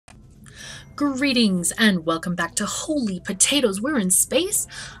Greetings and welcome back to Holy Potatoes. We're in space.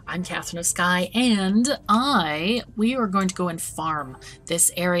 I'm KatherineOfSky, and we are going to go and farm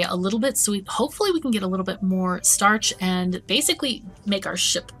this area a little bit, so hopefully we can get a little bit more starch and basically make our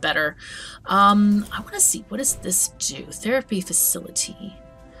ship better. I want to see, what does this do? Therapy facility.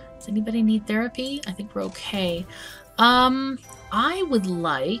 Does anybody need therapy? I think we're okay. I would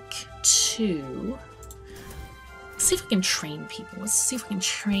like to see if we can train people. Let's see if we can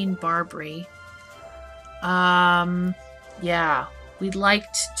train Barbary. Yeah, we'd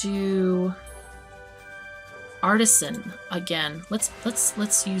like to do artisan again. Let's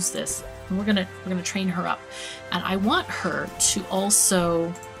use this. And we're gonna train her up, and I want her to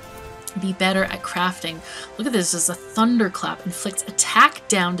also be better at crafting. Look at this. As a thunderclap inflicts attack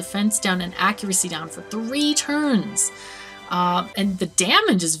down, defense down, and accuracy down for 3 turns. And the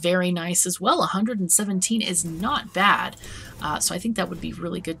damage is very nice as well. 117 is not bad. So I think that would be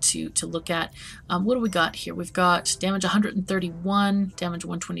really good to look at. What do we got here? We've got damage 131, damage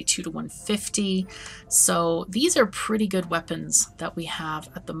 122 to 150. So these are pretty good weapons that we have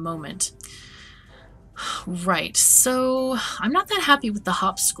at the moment. Right, so I'm not that happy with the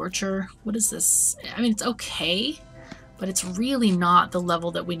Hop Scorcher. What is this? I mean, it's okay, but it's really not the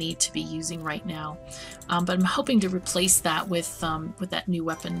level that we need to be using right now. But I'm hoping to replace that with that new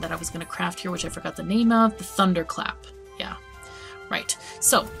weapon that I was going to craft here, which I forgot the name of, the Thunderclap. Yeah, right.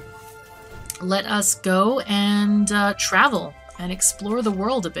 So let us go and travel and explore the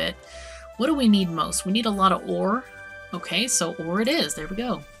world a bit. What do we need most? We need a lot of ore. Okay, so ore it is. There we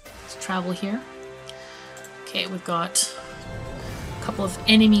go. Let's travel here. Okay, we've got a couple of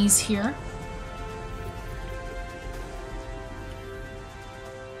enemies here.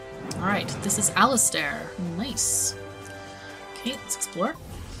 Alright, this is Alistair. Nice. Okay, let's explore.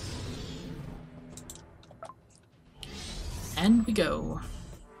 And we go.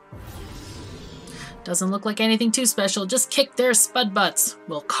 Doesn't look like anything too special. Just kick their spud butts.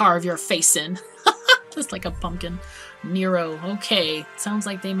 We'll carve your face in. Just like a pumpkin. Nero. Okay. Sounds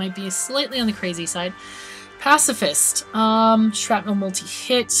like they might be slightly on the crazy side. Pacifist. Shrapnel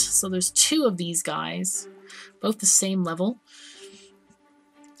multi-hit. So there's 2 of these guys. Both the same level.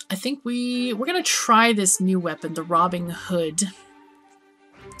 I think we're going to try this new weapon, the Robin Hood.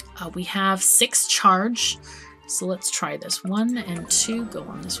 We have 6 charge, so let's try this. 1 and 2 go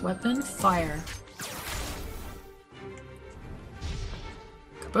on this weapon. Fire.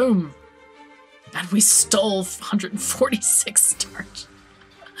 Kaboom! And we stole 146 charge.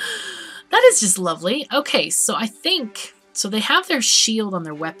 That is just lovely. Okay, so I think... So they have their shield on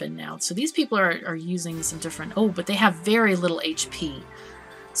their weapon now. So these people are using some different... Oh, but they have very little HP.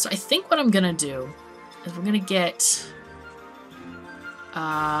 So I think what I'm gonna do is we're gonna get,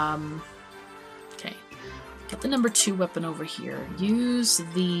 okay, get the number 2 weapon over here. Use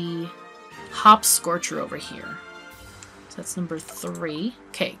the Hop Scorcher over here. So that's number 3.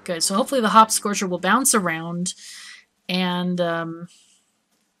 Okay, good. So hopefully the Hop Scorcher will bounce around, and then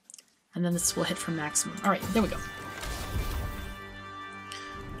this will hit for maximum. All right, there we go.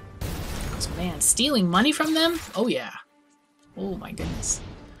 Oh, man, stealing money from them? Oh yeah. Oh my goodness.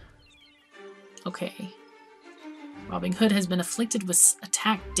 Okay. Robin Hood has been afflicted with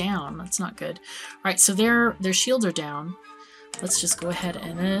attack down. That's not good. Alright, so their shields are down. Let's just go ahead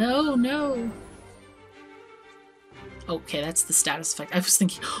and... oh, no! Okay, that's the status effect. I was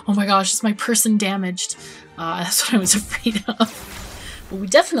thinking, oh my gosh, is my person damaged? That's what I was afraid of. But we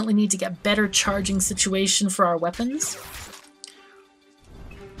definitely need to get better charging situation for our weapons.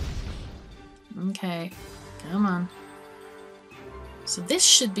 Okay. Come on. So this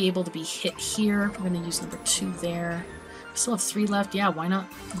should be able to be hit here. We're going to use number 2 there. We still have 3 left. Yeah, why not?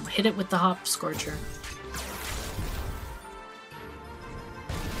 Hit it with the Hop Scorcher.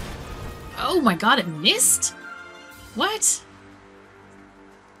 Oh my god, it missed? What?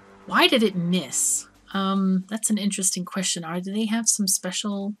 Why did it miss? That's an interesting question. Do they have some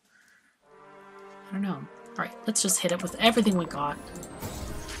special... I don't know. Alright, let's just hit it with everything we got.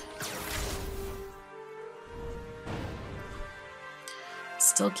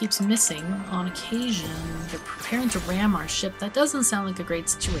 Still keeps missing on occasion. They're preparing to ram our ship. That doesn't sound like a great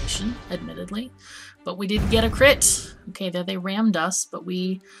situation, admittedly. But we did get a crit. Okay, there they rammed us, but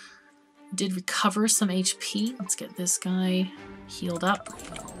we did recover some HP. Let's get this guy healed up.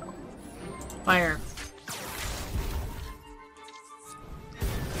 Fire.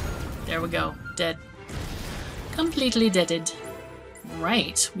 There we go. Dead. Completely deaded.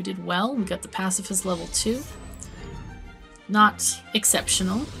 Right, we did well. We got the pacifist level 2. Not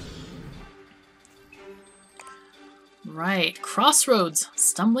exceptional. Right, crossroads,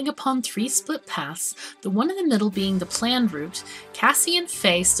 stumbling upon 3 split paths, the one in the middle being the planned route. Cassie and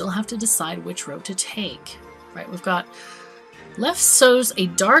Fay still have to decide which road to take. Right, we've got left shows a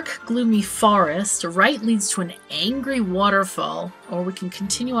dark, gloomy forest, right leads to an angry waterfall, or we can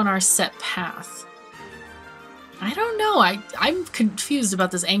continue on our set path. I don't know, I'm confused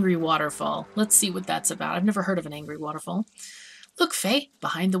about this angry waterfall. Let's see what that's about. I've never heard of an angry waterfall. Look, Fay,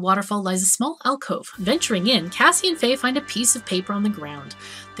 behind the waterfall lies a small alcove. Venturing in, Cassie and Fay find a piece of paper on the ground.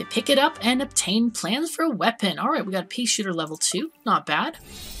 They pick it up and obtain plans for a weapon. Alright, we got a pea shooter level 2. Not bad.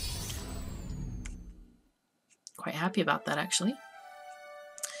 Quite happy about that, actually.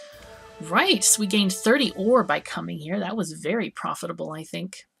 Right, so we gained 30 ore by coming here. That was very profitable, I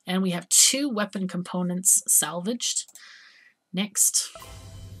think. And we have 2 weapon components salvaged. Next.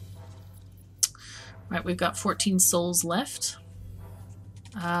 Right, we've got 14 souls left.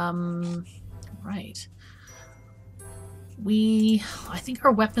 Right. I think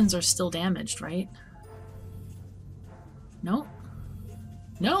our weapons are still damaged, right? No?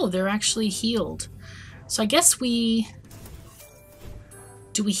 No, they're actually healed. So I guess do we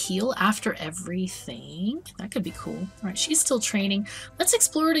heal after everything? That could be cool. All right, she's still training. Let's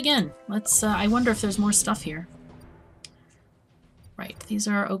explore it again. Let's, I wonder if there's more stuff here. Right, these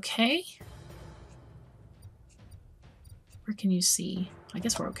are okay. Where can you see? I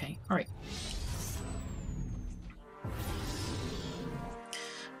guess we're okay. All right.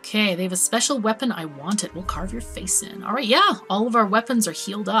 Okay, they have a special weapon. I want it. We'll carve your face in. All right, yeah, all of our weapons are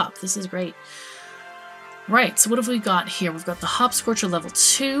healed up. This is great. Right, so what have we got here? We've got the Hop Scorcher level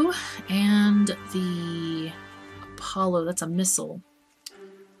 2 and the Apollo. That's a missile.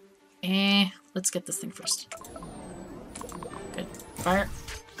 Let's get this thing first. Good. Fire.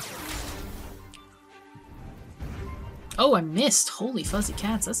 Oh, I missed. Holy fuzzy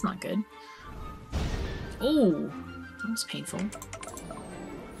cats. That's not good. Oh, that was painful.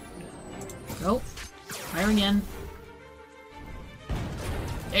 Go. Fire again.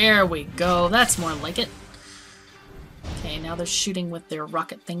 There we go. That's more like it. Okay, now they're shooting with their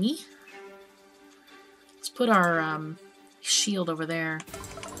rocket thingy. Let's put our shield over there.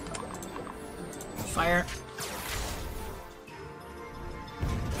 Fire.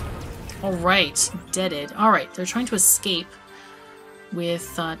 Alright, deaded. Alright, they're trying to escape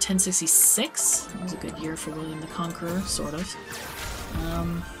with 1066. That was a good year for William the Conqueror, sort of.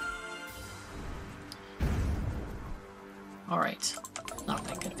 Alright, not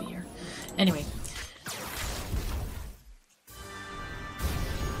that good of a year. Anyway.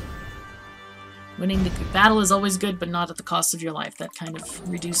 Winning the battle is always good, but not at the cost of your life. That kind of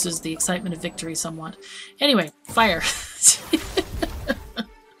reduces the excitement of victory somewhat. Anyway, fire.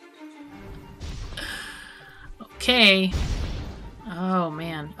 Okay. Oh,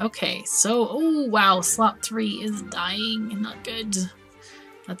 man. Okay, so... Oh, wow. Slot 3 is dying. Not good.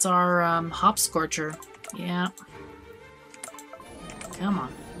 That's our Hop Scorcher. Yeah. Come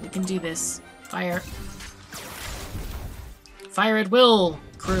on. We can do this. Fire. Fire at will,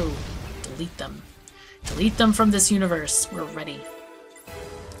 crew. Delete them. Delete them from this universe. We're ready.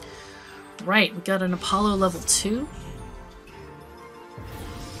 Right, we got an Apollo level 2.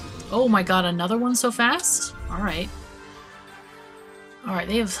 Oh my god, another one so fast? Alright. Alright,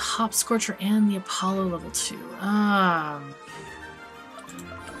 they have Hop Scorcher and the Apollo level 2.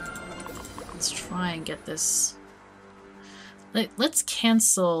 Let's try and get this. Let's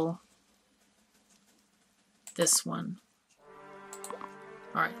cancel this one.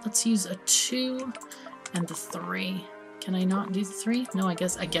 Alright, let's use a 2 and the 3. Can I not do the 3? No, I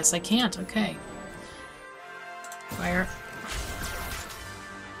guess I can't. Okay. Fire.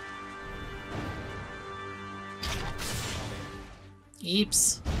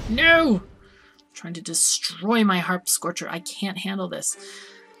 Eeps. No! I'm trying to destroy my Hop Scorcher. I can't handle this.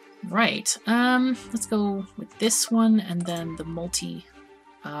 Right. Let's go with this one and then the multi...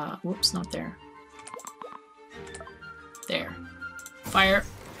 whoops, not there. There. Fire.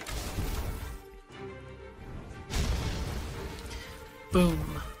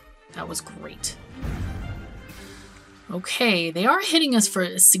 Boom. That was great. Okay, they are hitting us for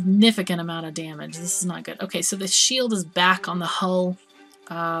a significant amount of damage. This is not good. Okay, so the shield is back on the hull.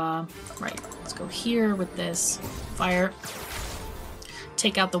 Right, let's go here with this. Fire.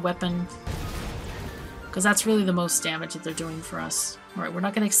 Take out the weapon. Because that's really the most damage that they're doing for us. Alright, we're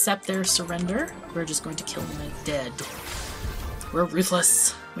not going to accept their surrender. We're just going to kill them dead. We're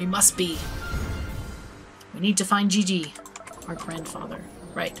ruthless. We must be. We need to find Gigi, our grandfather.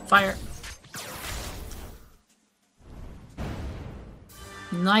 Right, fire.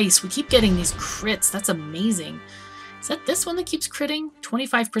 Nice, we keep getting these crits. That's amazing. Is that this one that keeps critting?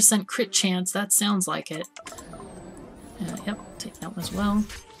 25% crit chance, that sounds like it. Yep, take that one as well.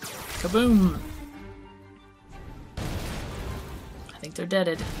 Kaboom! I think they're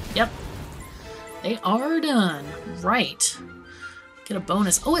deaded. Yep. They are done. Right. Get a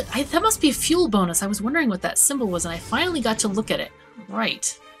bonus. Oh, that must be a fuel bonus. I was wondering what that symbol was, and I finally got to look at it.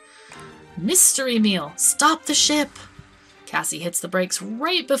 Right. Mystery meal. Stop the ship. Cassie hits the brakes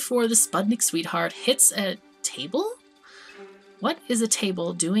right before the Sputnik sweetheart hits a table? What is a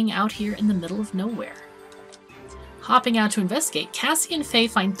table doing out here in the middle of nowhere? Hopping out to investigate, Cassie and Fay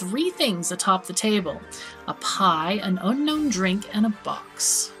find 3 things atop the table. A pie, an unknown drink, and a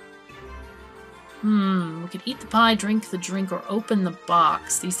box. We could eat the pie, drink the drink, or open the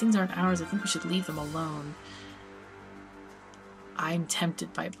box. These things aren't ours. I think we should leave them alone. I'm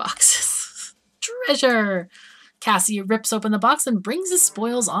tempted by boxes. Treasure! Cassie rips open the box and brings the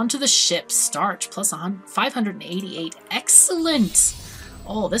spoils onto the ship. Starch plus 588. Excellent!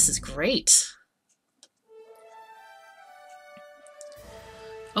 Oh, this is great.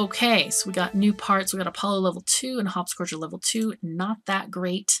 Okay, so we got new parts. We got Apollo level 2 and Hopscorcher level 2. Not that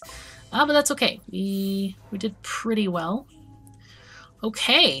great. But that's okay. We did pretty well.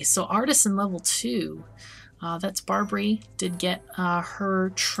 Okay, so Artisan level 2. That's Barbary. Did get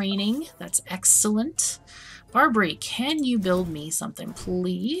her training. That's excellent. Barbary, can you build me something,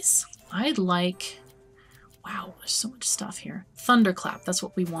 please? I'd like... Wow, there's so much stuff here. Thunderclap, that's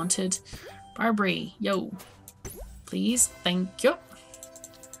what we wanted. Barbary, yo. Please, thank you.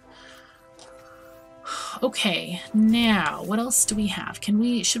 Okay, now, what else do we have?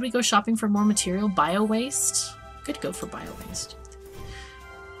 Should we go shopping for more material? Bio waste? Could go for bio waste.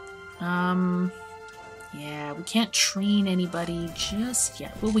 Yeah, we can't train anybody just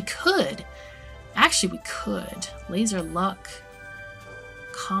yet. Well, we could. Actually, we could. Laser luck.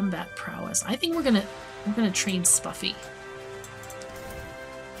 Combat prowess. I think we're gonna train Spuffy.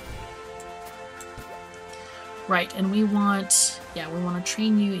 Right, and we want to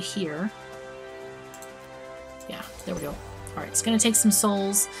train you here. Yeah, there we go. Alright, it's gonna take some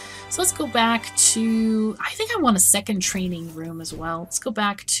souls. So let's go back to... I think I want a second training room as well. Let's go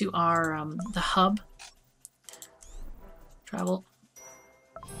back to our, the hub. Travel.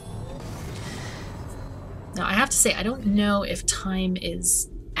 Now, I have to say, I don't know if time is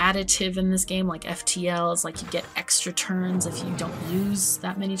additive in this game, like FTLs, like you get extra turns if you don't use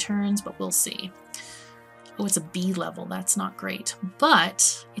that many turns, but we'll see. Oh, it's a B level. That's not great,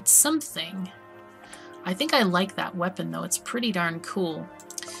 but it's something. I think I like that weapon, though. It's pretty darn cool.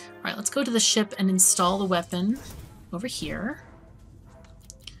 All right, let's go to the ship and install the weapon over here.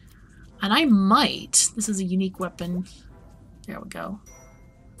 And I might... This is a unique weapon. There we go.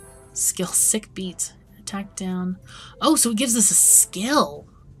 Skill sick beat. Attack down. Oh, so it gives us a skill.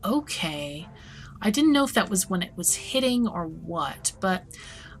 Okay. I didn't know if that was when it was hitting or what, but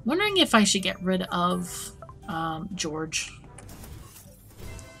I'm wondering if I should get rid of George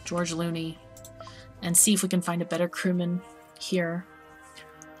Looney and see if we can find a better crewman here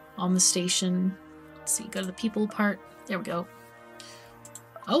on the station. Let's see, go to the people part. There we go.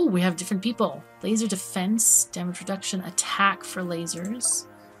 Oh, we have different people. Laser defense, damage reduction, attack for lasers.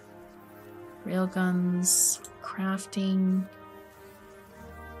 Railguns, crafting.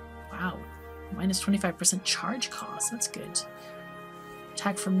 Wow, minus 25% charge cost. That's good.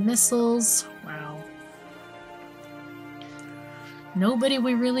 Attack from missiles. Wow. Nobody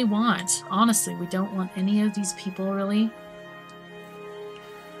we really want. Honestly, we don't want any of these people, really.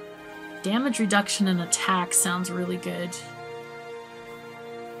 Damage reduction and attack sounds really good.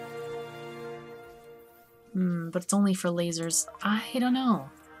 But it's only for lasers. I don't know.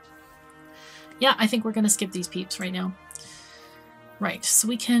 Yeah, I think we're going to skip these peeps right now. Right, so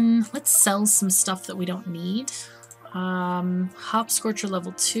let's sell some stuff that we don't need. Hopscorcher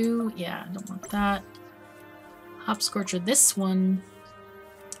level 2. Yeah, I don't want that. Hopscorcher, this one.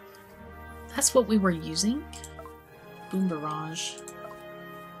 That's what we were using. Boom Barrage.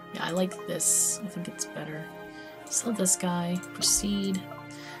 Yeah, I like this. I think it's better. Sell this guy. Proceed.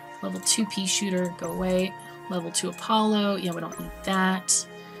 Level 2 pea shooter. Go away. Level 2 Apollo. Yeah, we don't need that.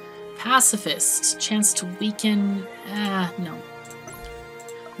 Pacifist. Chance to weaken. No.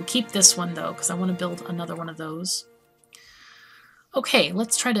 We'll keep this one, though, because I want to build another one of those. Okay,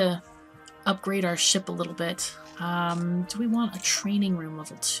 let's try to upgrade our ship a little bit. Do we want a training room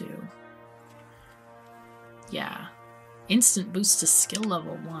level 2? Yeah. Instant boost to skill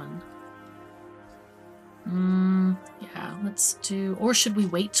level 1. Yeah, let's do... Or should we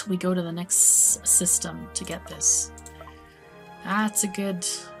wait till we go to the next system to get this? That's a good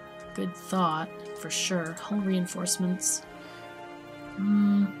thought, for sure. Hull reinforcements.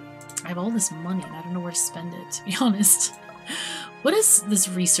 I have all this money and I don't know where to spend it, to be honest. What is this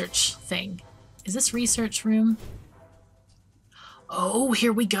research thing? Is this research room? Oh,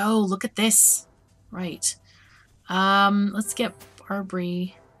 here we go. Look at this. Right. Let's get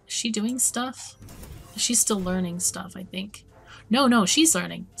Barbary. Is she doing stuff? She's still learning stuff, I think. No, she's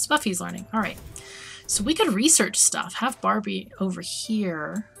learning. Spuffy's learning. All right. So we could research stuff. Have Barbie over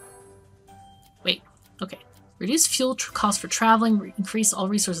here. Wait. Okay. Reduce fuel cost for traveling. Increase all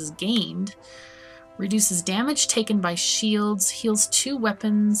resources gained. Reduces damage taken by shields. Heals 2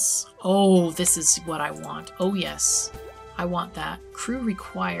 weapons. Oh, this is what I want. Oh, yes. I want that. Crew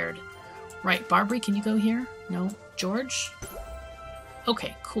required. Right. Barbary, can you go here? No. George?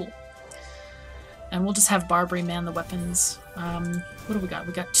 Okay, cool. And we'll just have Barbary man the weapons. What do we got?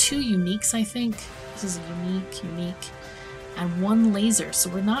 We got 2 uniques, I think. This is a unique, and 1 laser. So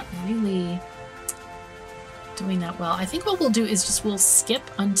we're not really doing that well. I think what we'll do is just we'll skip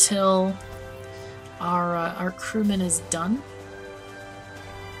until our crewman is done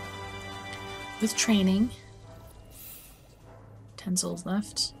with training. 10 souls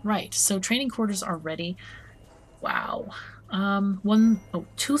left. Right. So training quarters are ready. Wow.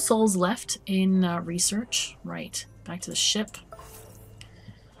 2 souls left in research. Right. Back to the ship.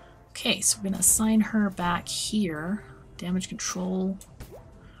 Okay, so we're going to assign her back here. Damage control.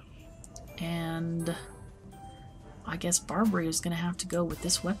 And I guess Barbary is going to have to go with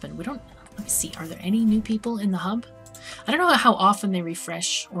this weapon. We don't... Let me see. Are there any new people in the hub? I don't know how often they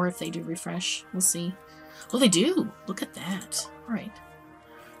refresh, or if they do refresh. We'll see. Oh, they do! Look at that. All right.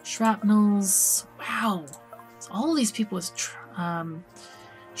 Shrapnels. Wow. So all these people with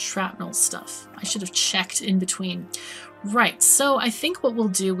shrapnel stuff. I should have checked in between. Right, so I think what we'll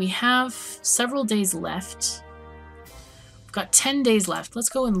do, we have several days left. We've got 10 days left. Let's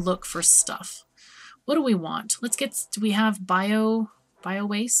go and look for stuff. What do we want? Let's get, do we have bio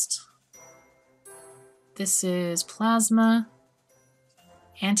waste? This is plasma,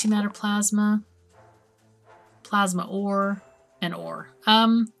 antimatter plasma, plasma ore, and ore.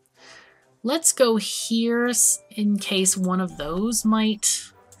 Let's go here in case one of those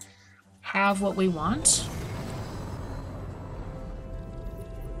might have what we want.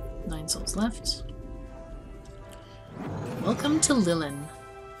 9 souls left. Welcome to Lilin.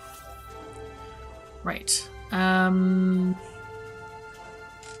 Right.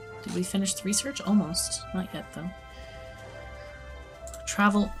 Did we finish the research? Almost. Not yet, though.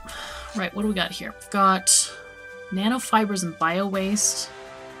 Travel. Right, what do we got here? We've got nanofibers and bio-waste.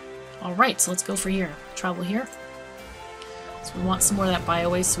 Alright, so let's go for here. Travel here. So we want some more of that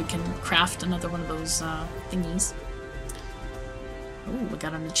bio-waste so we can craft another one of those thingies. Oh, we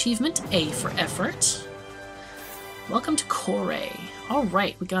got an achievement. A for effort. Welcome to Kore.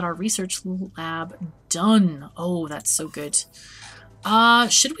 Alright, we got our research lab done. Oh, that's so good.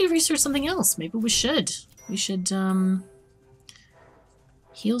 Should we research something else? Maybe we should. We should,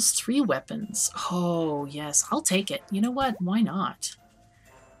 heals 3 weapons. Oh, yes. I'll take it. You know what? Why not?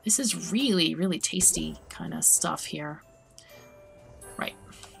 This is really, really tasty kind of stuff here. Right.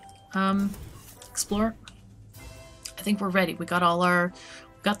 Explore. I think we're ready. We got all our...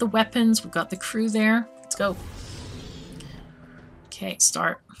 We've got the weapons. We've got the crew there. Let's go. Okay,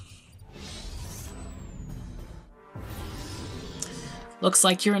 start. Looks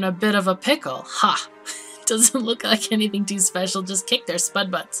like you're in a bit of a pickle. Ha! Doesn't look like anything too special. Just kick their spud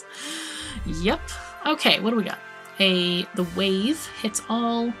butts. Yep. Okay, what do we got? The wave hits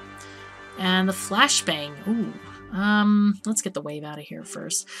all. And the flashbang. Ooh. Let's get the wave out of here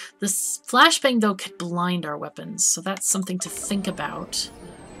first. This flashbang, though, could blind our weapons. So that's something to think about.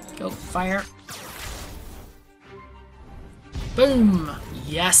 Go, fire. Boom!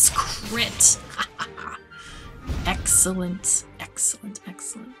 Yes, crit! Excellent, excellent,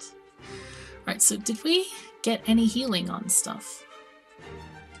 excellent. Alright, so did we get any healing on stuff?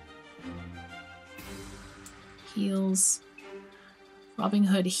 Heals. Robin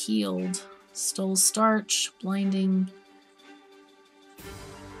Hood healed. Stole starch. Blinding.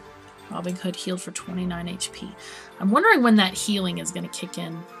 Robin Hood healed for 29 HP. I'm wondering when that healing is going to kick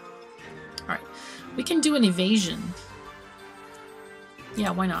in. Alright, we can do an evasion.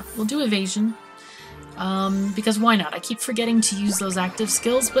 Yeah, why not? We'll do evasion. Because why not? I keep forgetting to use those active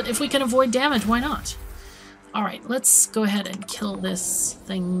skills, but if we can avoid damage, why not? Alright, let's go ahead and kill this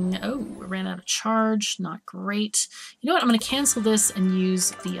thing. Oh, we ran out of charge. Not great. You know what? I'm going to cancel this and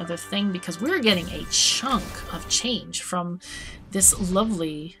use the other thing because we're getting a chunk of change from this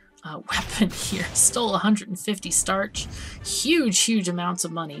lovely weapon here. Stole 150 starch. Huge, huge amounts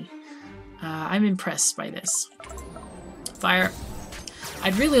of money. I'm impressed by this. Fire.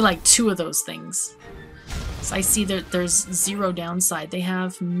 I'd really like 2 of those things. So I see that there's 0 downside. They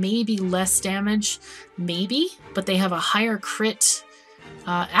have maybe less damage, maybe, but they have a higher crit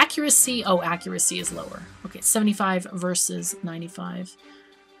Accuracy. Oh, accuracy is lower. Okay, 75 versus 95.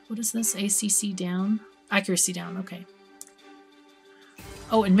 What is this? ACC down? Accuracy down. Okay.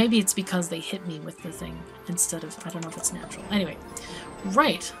 Oh, and maybe it's because they hit me with the thing instead of... I don't know if it's natural. Anyway.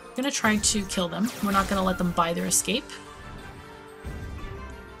 Right. I'm going to try to kill them. We're not going to let them buy their escape.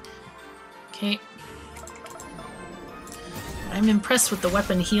 Okay. I'm impressed with the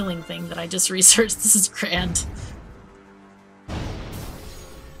weapon healing thing that I just researched. This is grand.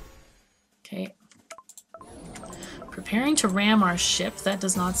 Okay. Preparing to ram our ship. That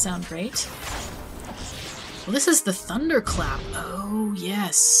does not sound great. Well, this is the thunderclap. Oh,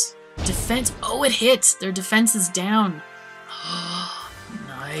 yes. Defense. Oh, it hit. Their defense is down.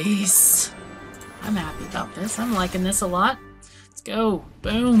 Nice. I'm happy about this. I'm liking this a lot. Let's go.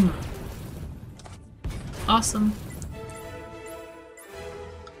 Boom. Awesome.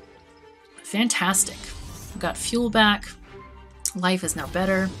 Fantastic. We got fuel back. Life is now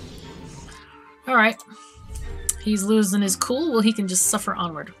better. Alright. He's losing his cool. Well, he can just suffer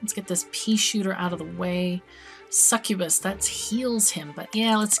onward. Let's get this pea shooter out of the way. Succubus, that heals him. But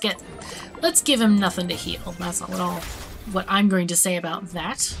yeah, let's give him nothing to heal. That's not what I'm going to say about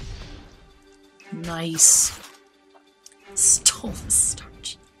that. Nice. Stole the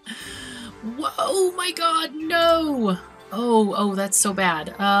starch. Whoa, my god, no! Oh, that's so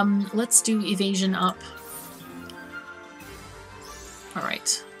bad. Let's do evasion up.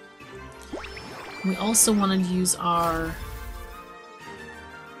 Alright. We also want to use our...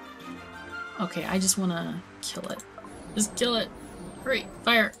 Okay, I just want to kill it. Just kill it. Hurry,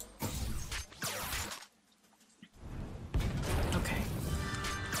 fire. Okay.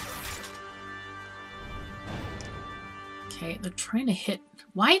 Okay, they're trying to hit...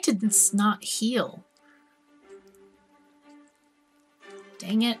 Why did this not heal?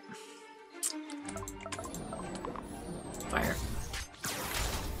 Dang it. Fire.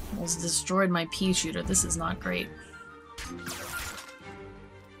 Almost destroyed my pea shooter. This is not great.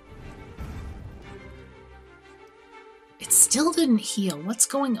 It still didn't heal. What's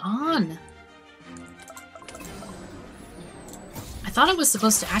going on? I thought it was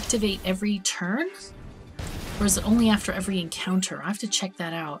supposed to activate every turn? Or is it only after every encounter? I have to check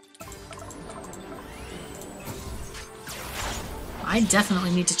that out. I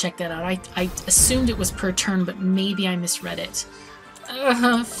definitely need to check that out. I assumed it was per turn, but maybe I misread it.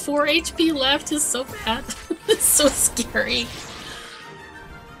 4 HP left is so bad. It's so scary.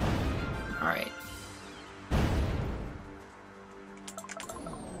 Alright.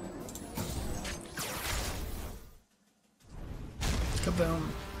 Kaboom.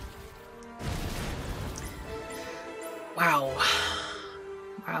 Wow.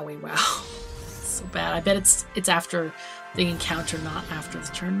 Wowie wow. So bad. I bet it's after the encounter, not after the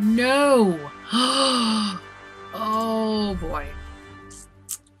turn. No! Oh boy.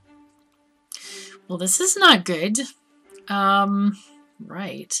 Well, this is not good.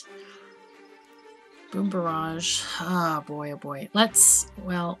 Right. Boom barrage. Oh boy, oh boy. Let's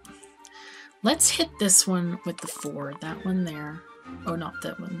hit this one with the 4. That one there. Oh, not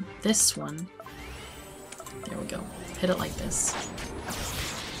that one. This one. There we go. Hit it like this.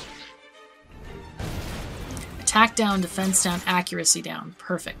 Attack down, defense down, accuracy down.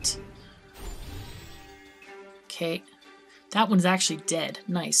 Perfect. Okay. That one's actually dead.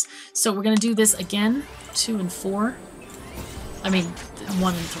 Nice. So we're going to do this again. 2 and 4. I mean,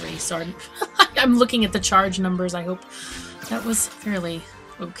 1 and 3. Sorry. I'm looking at the charge numbers. I hope that was fairly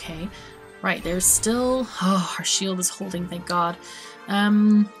okay. Right, there's still... Oh, our shield is holding, thank God.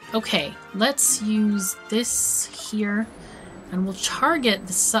 Okay, let's use this here. And we'll target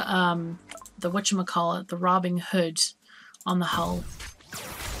the whatchamacallit, the Robin Hood on the hull.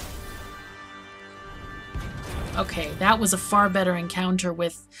 Okay, that was a far better encounter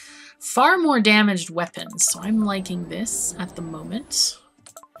with far more damaged weapons. So I'm liking this at the moment.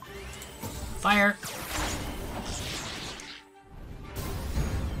 Fire.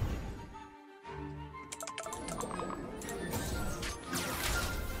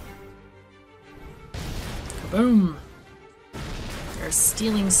 Boom. They're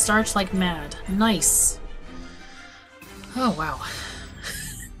stealing starch like mad. Nice. Oh, wow.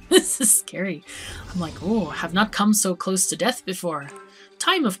 This is scary. I'm like, oh, have not come so close to death before.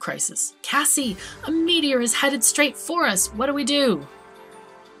 Time of crisis. Cassie, a meteor is headed straight for us. What do we do?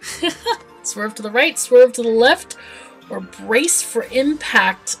 Swerve to the right, swerve to the left, or brace for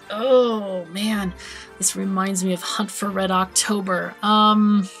impact. Oh, man. This reminds me of Hunt for Red October.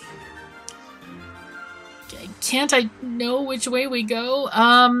 Can't I know which way we go?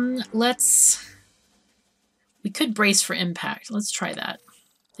 We could brace for impact. Let's try that.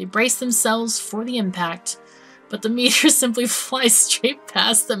 They brace themselves for the impact. but the meteor simply flies straight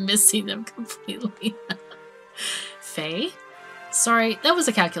past them, missing them completely. Fay? Sorry, that was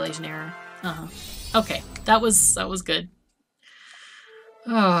a calculation error. Okay, that was good.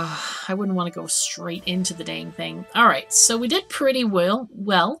 Oh, I wouldn't want to go straight into the dang thing. Alright, so we did pretty well.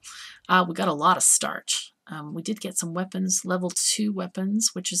 We got a lot of starch. We did get some weapons, level 2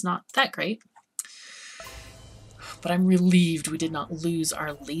 weapons, which is not that great. But I'm relieved we did not lose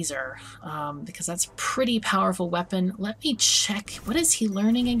our laser, because that's a pretty powerful weapon. Let me check. What is he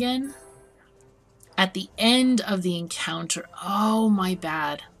learning again? At the end of the encounter. Oh, my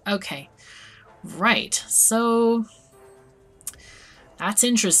bad. Okay. Right. So that's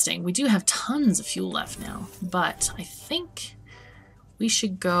interesting. We do have tons of fuel left now, but I think we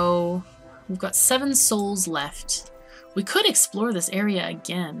should go... We've got 7 souls left. We could explore this area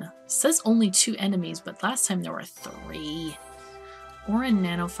again. It says only 2 enemies, but last time there were 3. Or in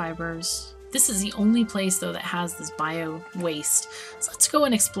nanofibers. This is the only place, though, that has this bio waste. So let's go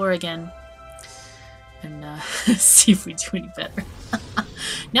and explore again. And see if we do any better.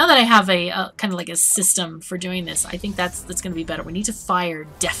 Now that I have a kind of like a system for doing this, I think that's going to be better. We need to fire,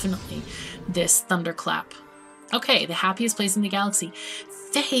 definitely, this thunderclap. Okay, the happiest place in the galaxy.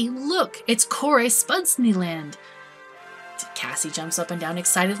 Fay, look! It's Kore Spudsneyland! Cassie jumps up and down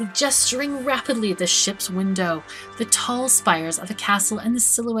excitedly, gesturing rapidly at the ship's window. The tall spires of a castle and the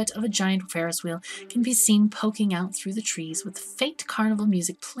silhouette of a giant Ferris wheel can be seen poking out through the trees, with faint carnival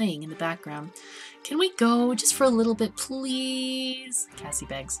music playing in the background. Can we go just for a little bit, please? Cassie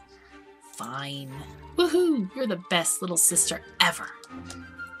begs. Fine. Woohoo! You're the best little sister ever.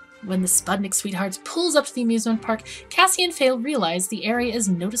 When the Spudnik Sweethearts pulls up to the amusement park, Cassie and Fay realize the area is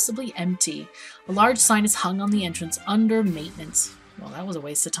noticeably empty. A large sign is hung on the entrance under maintenance. Well, that was a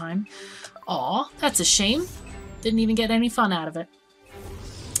waste of time. Aw, that's a shame. Didn't even get any fun out of it.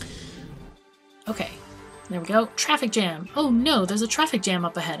 Okay, there we go. Traffic jam. Oh no, there's a traffic jam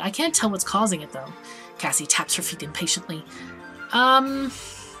up ahead. I can't tell what's causing it though. Cassie taps her feet impatiently.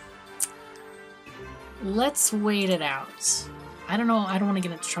 Let's wait it out. I don't know, I don't want to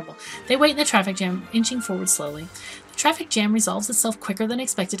get into trouble. They wait in the traffic jam, inching forward slowly. The traffic jam resolves itself quicker than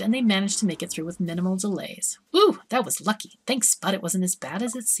expected, and they manage to make it through with minimal delays. Ooh, that was lucky. Thanks, Spud, it wasn't as bad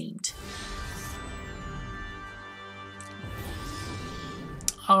as it seemed.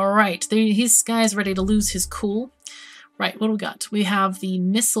 Alright, this guy's ready to lose his cool. Right, what do we got? We have the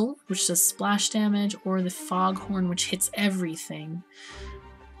missile, which does splash damage, or the foghorn, which hits everything.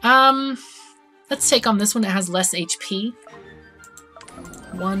 Let's take on this one that has less HP.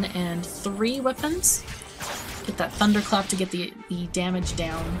 1 and 3 weapons. Get that thunderclap to get the damage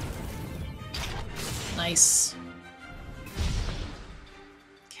down. Nice.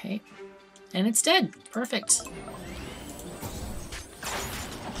 Okay. And it's dead. Perfect.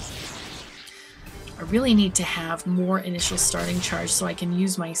 I really need to have more initial starting charge so I can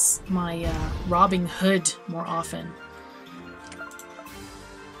use my robbing hood more often.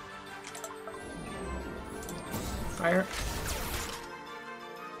 Fire.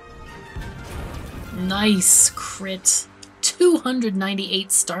 Nice crit.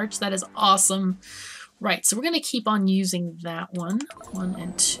 298 starch. That is awesome. Right, so we're going to keep on using that one. 1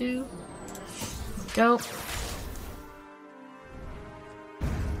 and 2. Go.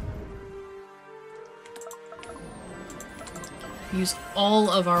 Use all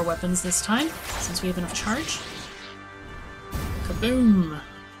of our weapons this time, since we have enough charge. Kaboom!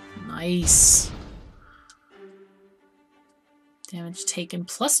 Nice. Damage taken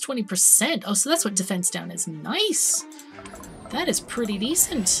plus 20%. Oh, so that's what defense down is. Nice! That is pretty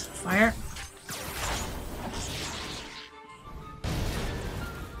decent. Fire.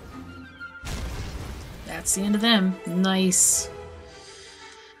 That's the end of them. Nice.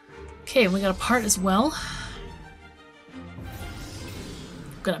 Okay, we got a part as well.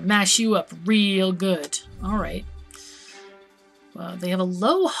 I'm gonna mash you up real good. Alright. They have a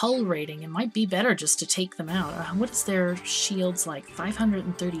low hull rating. It might be better just to take them out. What is their shields like?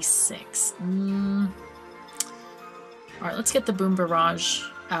 536. Alright, let's get the boom barrage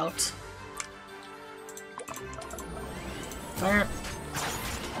out. Fire.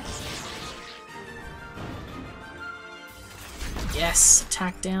 Yes,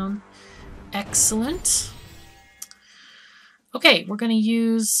 attack down. Excellent. Okay, we're going to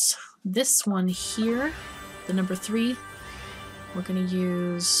use this one here, the number 3. We're going to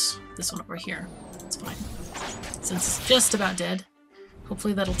use this one over here. It's fine. Since it's just about dead.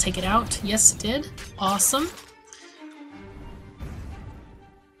 Hopefully that'll take it out. Yes, it did. Awesome.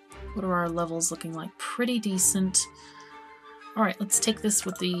 What are our levels looking like? Pretty decent. Alright, let's take this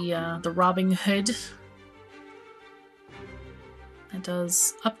with the robbing hood. That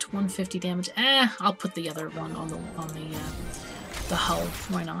does up to 150 damage. I'll put the other one on the hull.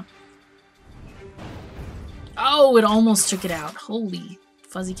 Why not? Oh, it almost took it out. Holy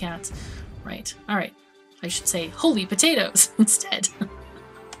fuzzy cats. Right. All right. I should say holy potatoes instead.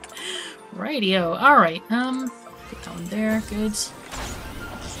 Rightio. All right. Put that one there. Good.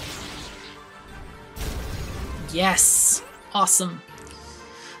 Yes. Awesome.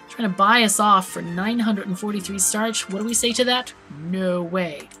 Trying to buy us off for 943 starch. What do we say to that? No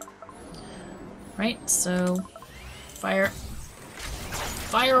way. Right. So, fire.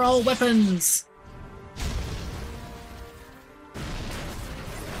 Fire all weapons.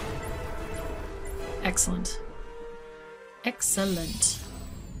 Excellent. Excellent.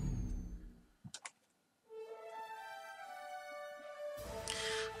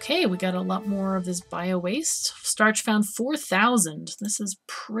 Okay, we got a lot more of this bio waste. Starch found 4,000. This is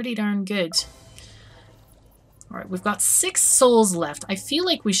pretty darn good. Alright, we've got 6 souls left. I feel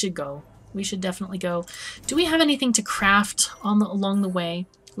like we should go. We should definitely go. Do we have anything to craft along the way?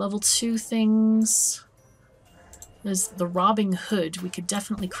 Level 2 things. There's the robbing hood. We could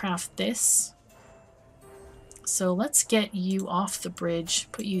definitely craft this. So let's get you off the bridge,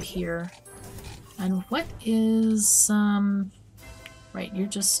 put you here. And what is, right, you're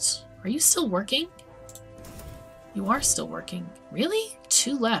just, are you still working? You are still working. Really?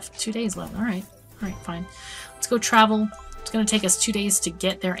 2 left, 2 days left. All right, fine. Let's go travel. It's gonna take us 2 days to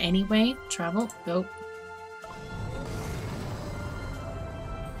get there anyway. Travel, go.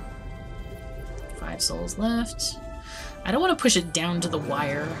 5 souls left. I don't want to push it down to the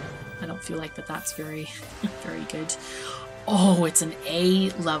wire. I don't feel like that's very, very good. Oh, it's an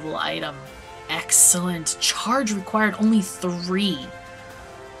A level item. Excellent. Charge required only 3.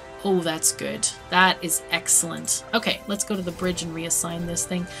 Oh, that's good. That is excellent. Okay, let's go to the bridge and reassign this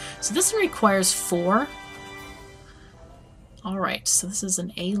thing. So this one requires 4. Alright, so this is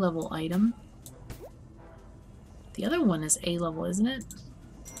an A level item. The other one is A level, isn't it?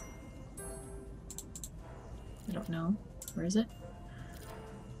 I don't know. Where is it?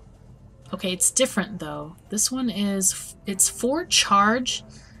 Okay, it's different though. This one is, it's 4 charge,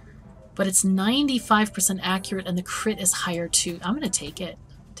 but it's 95% accurate and the crit is higher too. I'm gonna take it.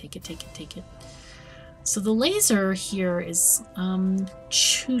 Take it. So the laser here is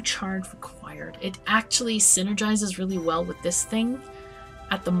 2 charge required. It actually synergizes really well with this thing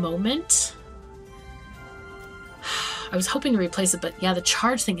at the moment. I was hoping to replace it, but yeah, the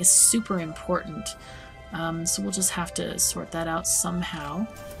charge thing is super important. So we'll just have to sort that out somehow.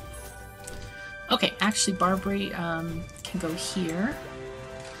 Okay, actually Barbary can go here.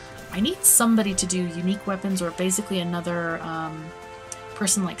 I need somebody to do unique weapons or basically another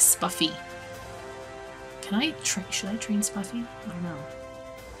person like Spuffy. Can I should I train Spuffy? I don't know.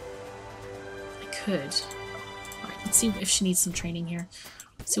 I could. Alright, let's see if she needs some training here.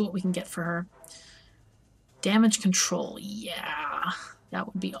 Let's see what we can get for her. Damage control. Yeah, that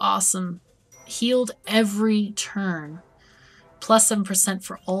would be awesome. Healed every turn. Plus 7%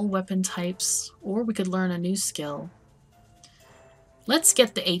 for all weapon types, or we could learn a new skill. Let's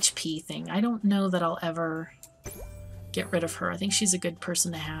get the HP thing. I don't know that I'll ever get rid of her. I think she's a good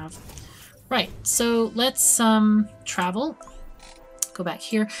person to have. Right, so let's travel. Go back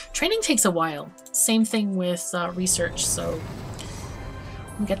here. Training takes a while. Same thing with research, so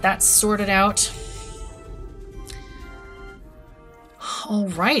we'll get that sorted out. All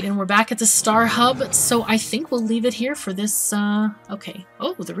right, and we're back at the Star Hub, so I think we'll leave it here for this, okay.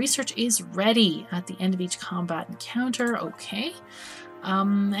 Oh, the research is ready at the end of each combat encounter, okay.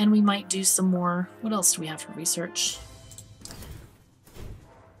 And we might do some more, what else do we have for research?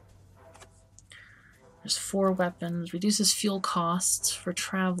 There's 4 weapons, reduces fuel costs for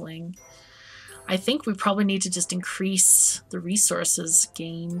traveling. I think we probably need to just increase the resources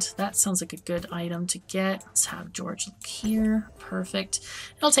gained. That sounds like a good item to get. Let's have George look here. Perfect.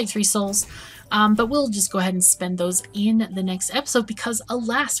 It'll take 3 souls, but we'll just go ahead and spend those in the next episode because,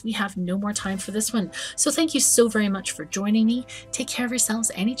 alas, we have no more time for this one. So thank you so very much for joining me. Take care of yourselves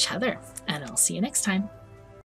and each other, and I'll see you next time.